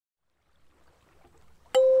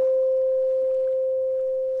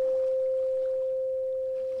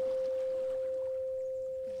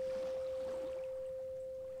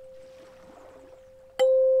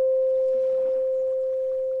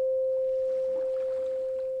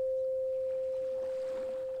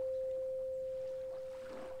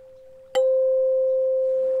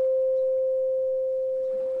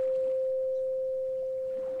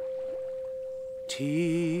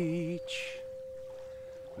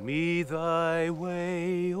me thy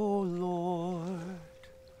way, O Lord.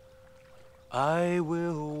 I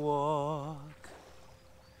will walk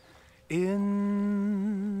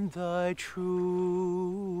in thy truth.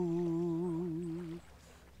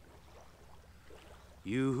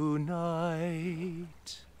 Unite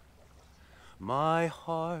my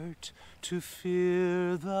heart to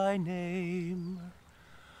fear thy name.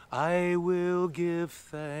 I will give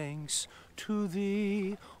thanks to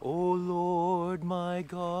thee, O Lord my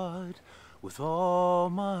God, with all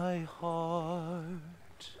my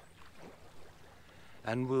heart,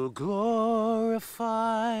 and will glorify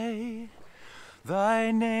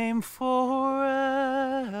thy name forever.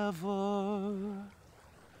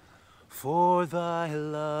 For thy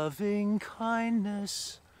loving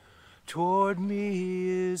kindness toward me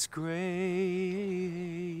is great,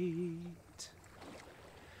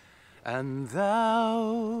 and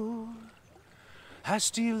thou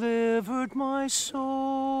hast delivered my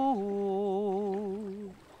soul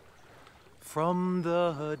from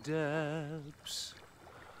the depths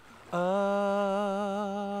of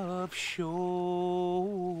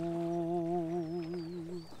Sheol.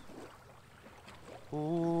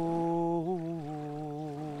 Oh,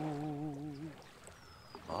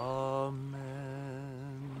 amen.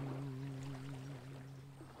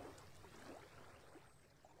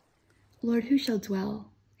 Lord, who shall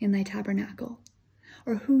dwell in thy tabernacle,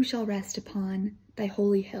 or who shall rest upon thy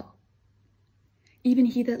holy hill? Even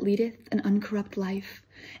he that leadeth an uncorrupt life,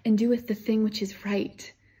 and doeth the thing which is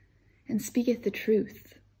right, and speaketh the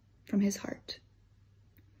truth from his heart.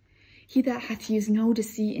 He that hath used no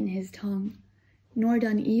deceit in his tongue, nor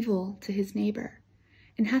done evil to his neighbor,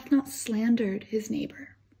 and hath not slandered his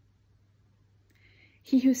neighbor.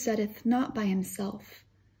 He who setteth not by himself,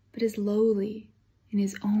 but is lowly in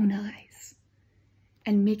his own eyes,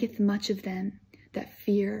 and maketh much of them that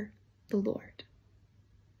fear the Lord.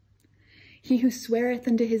 He who sweareth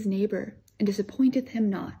unto his neighbor, and disappointeth him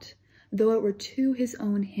not, though it were to his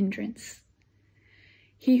own hindrance.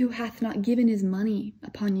 He who hath not given his money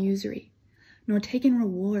upon usury, nor taken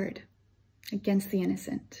reward against the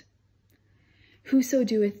innocent. Whoso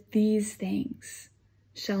doeth these things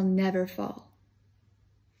shall never fall.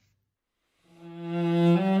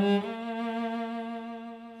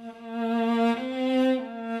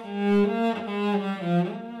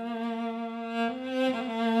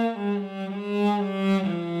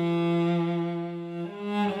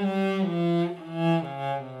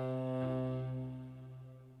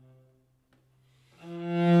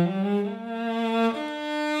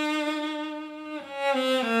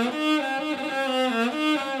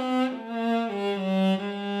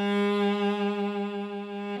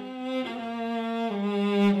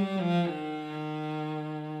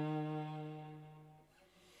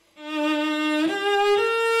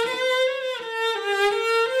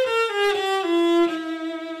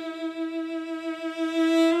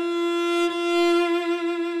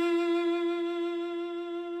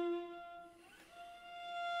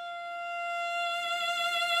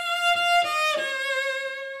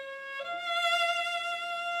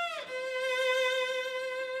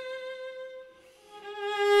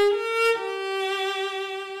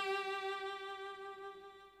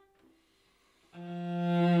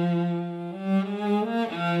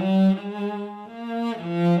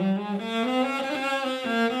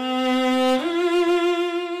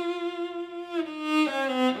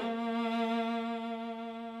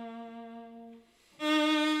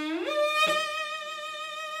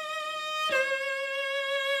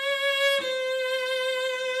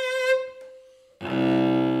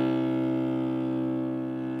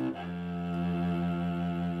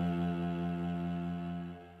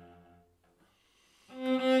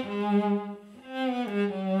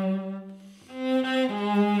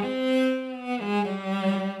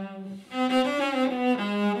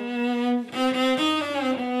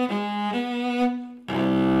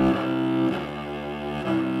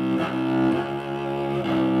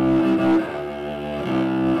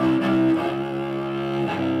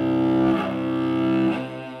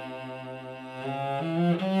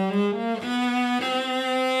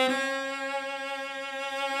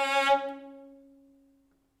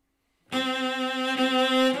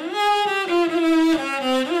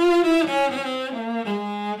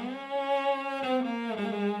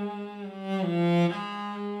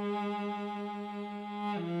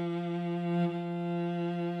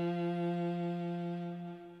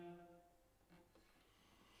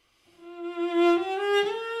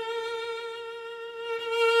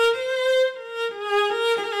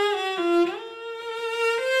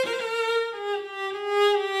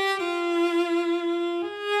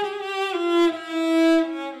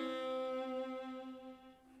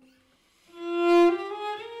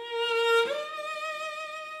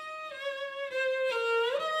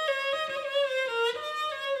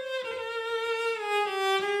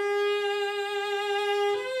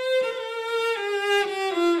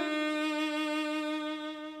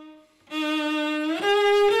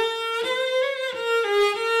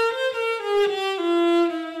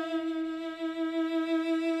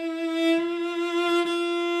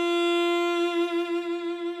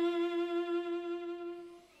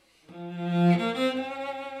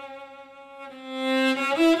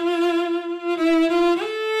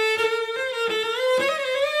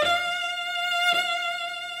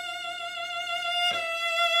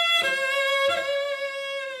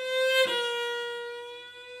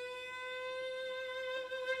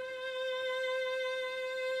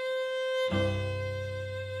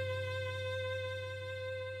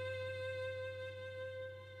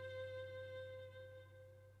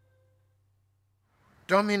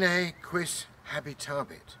 Domine quis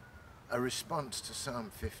habitabit, a response to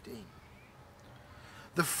Psalm 15.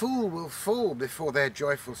 The fool will fall before their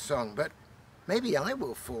joyful song, but maybe I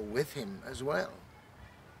will fall with him as well.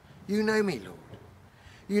 You know me, Lord.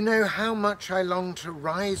 You know how much I long to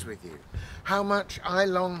rise with you, how much I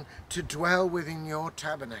long to dwell within your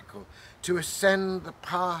tabernacle, to ascend the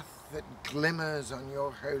path that glimmers on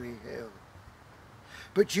your holy hill.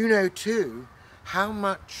 But you know too how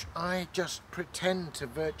much I just pretend to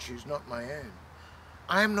virtues not my own.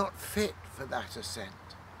 I am not fit for that ascent.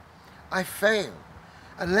 I fail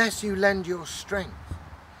unless you lend your strength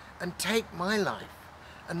and take my life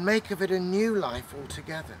and make of it a new life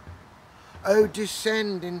altogether. Oh,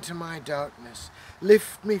 descend into my darkness,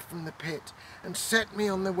 lift me from the pit, and set me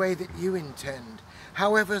on the way that you intend,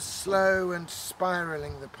 however slow and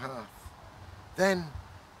spiraling the path. Then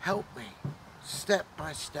help me, step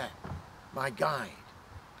by step, my guide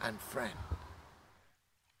and friend.